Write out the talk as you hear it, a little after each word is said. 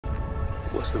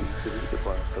What's up, YouTube? It's your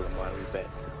boy imstillahmad. We back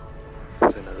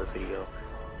with another video.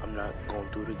 I'm not going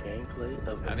through the gameplay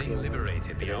of Having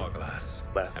liberated the hourglass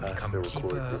and become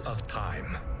keeper of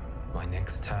time, my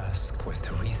next task was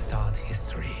to restart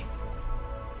history.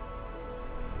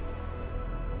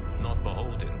 Not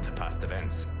beholden to past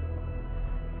events,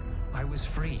 I was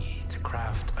free to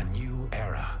craft a new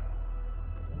era.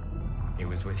 It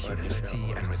was with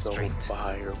humility and restraint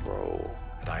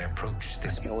that I approached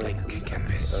this blank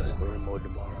canvas.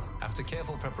 After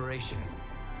careful preparation,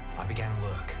 I began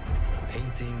work,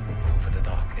 painting over the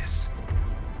darkness.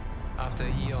 After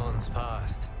eons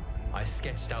passed, I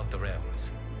sketched out the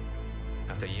realms.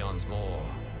 After eons more,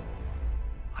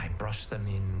 I brushed them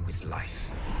in with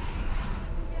life.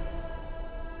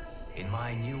 In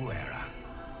my new era,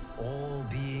 all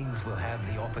beings will have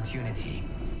the opportunity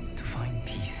to find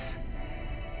peace.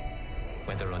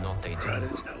 Whether or not they do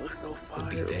will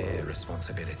be their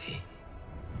responsibility.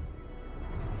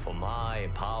 For my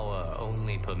power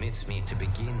only permits me to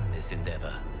begin this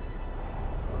endeavor.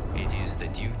 It is the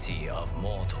duty of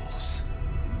mortals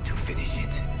to finish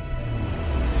it.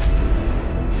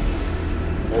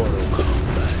 Mortal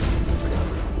Kombat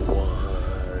 1.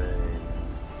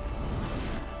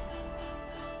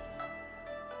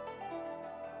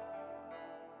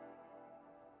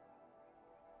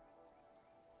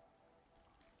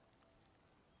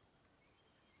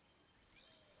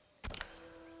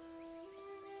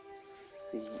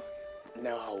 See,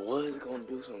 now I was gonna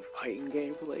do some fighting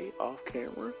gameplay off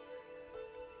camera,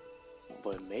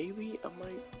 but maybe I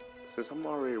might, since I'm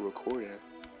already recording.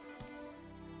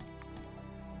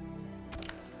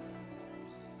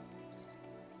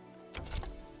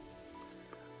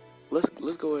 Let's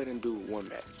go ahead and do one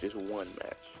match, just one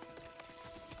match.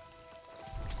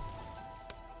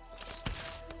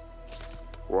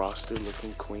 Roster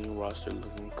looking clean, roster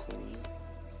looking clean.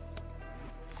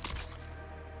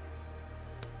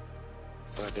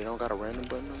 But they don't got a random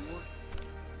button no more?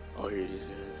 Oh, here it is.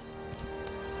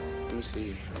 Let me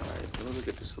see. Alright, let me look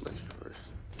at the selection first.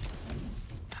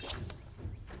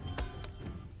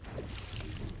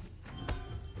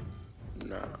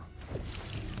 Nah.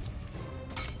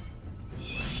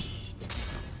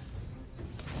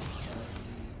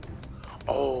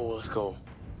 Oh, let's go.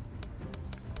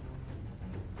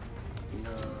 Nah.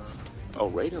 Oh,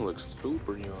 Raiden looks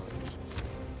super young.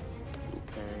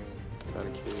 Okay, got a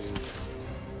kid.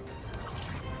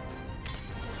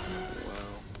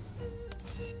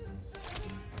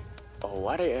 Oh,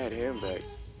 why they add him back?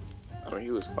 I mean,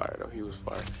 he was fired though. He was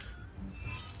fired.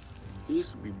 He used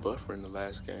to be buffer in the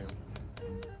last game.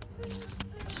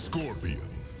 Scorpion.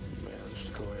 Man, let's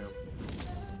just go him.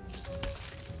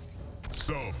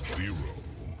 Sub-Zero.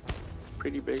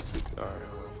 Pretty basic. Alright.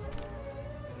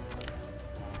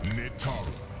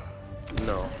 Nitara.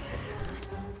 No.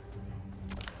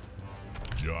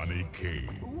 Johnny Cage.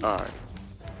 Alright.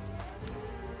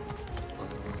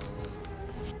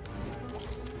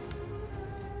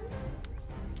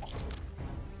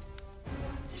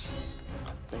 I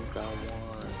think I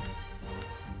won.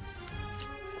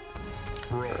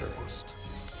 Frost.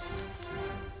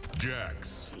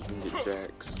 Jax. You can get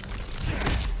Jax.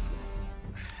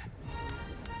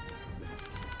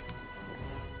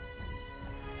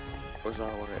 What's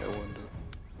our one at L1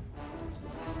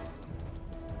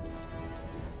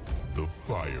 do? The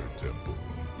Fire Temple.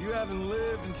 You haven't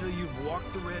lived until you've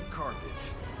walked the red carpet.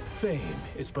 Fame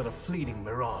is but a fleeting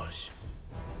mirage.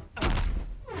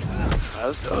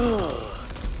 Let's go.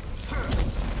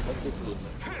 Let's get to it.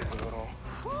 Hold on.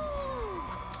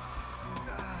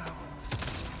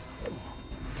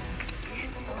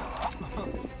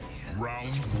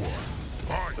 Round one.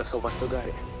 Fight. Let's hope I still got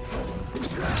it.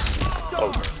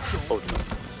 Oh, oh.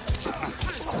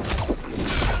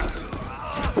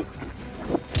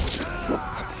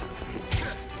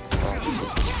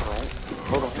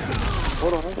 Hold on.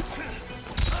 Hold on.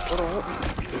 Hold on.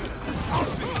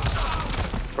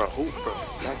 Bro, who? Bro,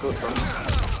 not good, bro.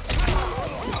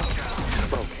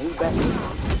 Bro, can you back me?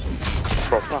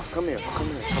 Bro, Prof, come here. Come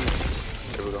here. Come here.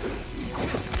 There we go.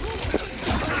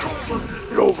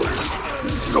 Get over here.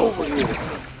 Get over here.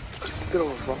 Get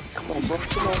over, bro. Come on, bro.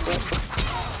 Come on, bro.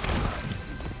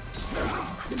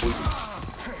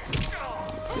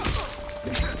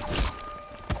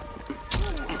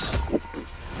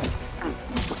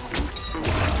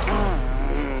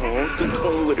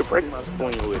 With it, break my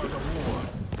spine with it.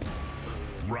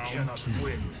 Round two,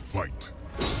 fight.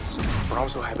 But I'm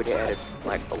so happy they added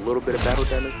like a little bit of battle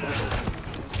damage.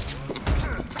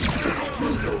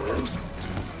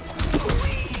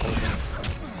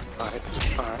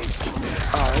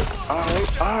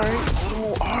 Alright. Hold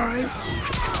on, alright.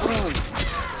 Hold on.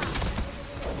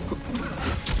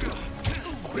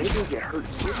 they didn't get hurt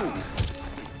too.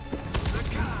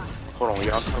 Hold on,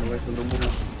 y'all come with the new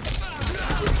move.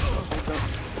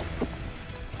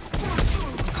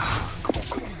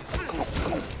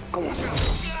 Come on.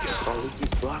 Oh, we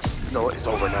just blocked. No, it's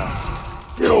over now.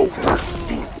 Get over.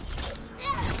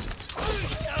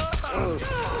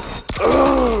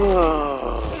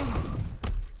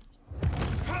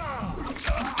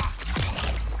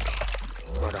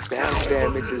 Bro, the battle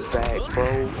damage is back, bro.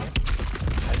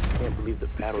 I just can't believe the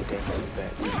battle damage is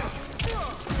back.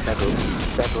 Back up,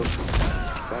 back up,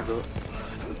 back up.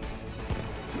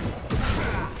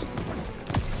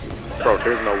 Bro,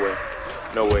 there's no way.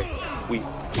 No way.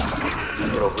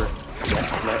 Get over it.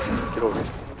 Get over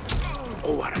it.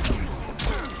 Oh, what?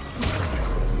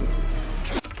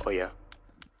 Oh, yeah.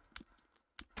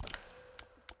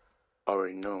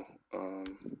 Already know.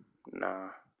 Nah.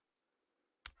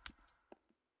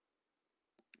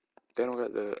 They don't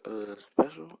got the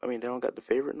special? I mean, they don't got the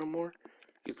favorite no more?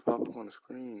 You can pop up on the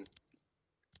screen.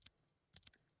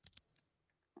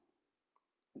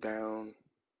 Down,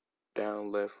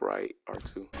 left, right,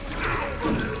 R2.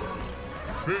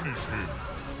 Finish him.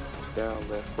 Down,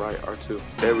 left, right, R2.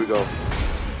 There we go.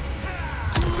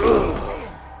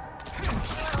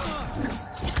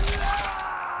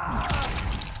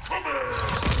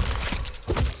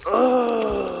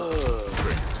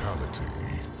 Fatality.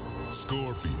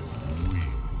 Scorpion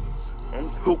wins. I'm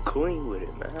too clean with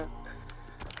it, man.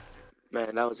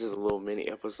 Man, that was just a little mini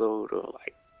episode of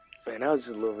like, man, that was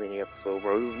just a little mini episode,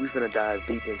 bro. We're gonna dive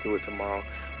deep into it tomorrow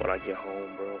when I get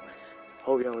home, bro.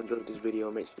 Hope y'all enjoyed this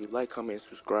video. Make sure you like, comment, and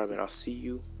subscribe, and I'll see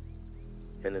you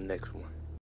in the next one.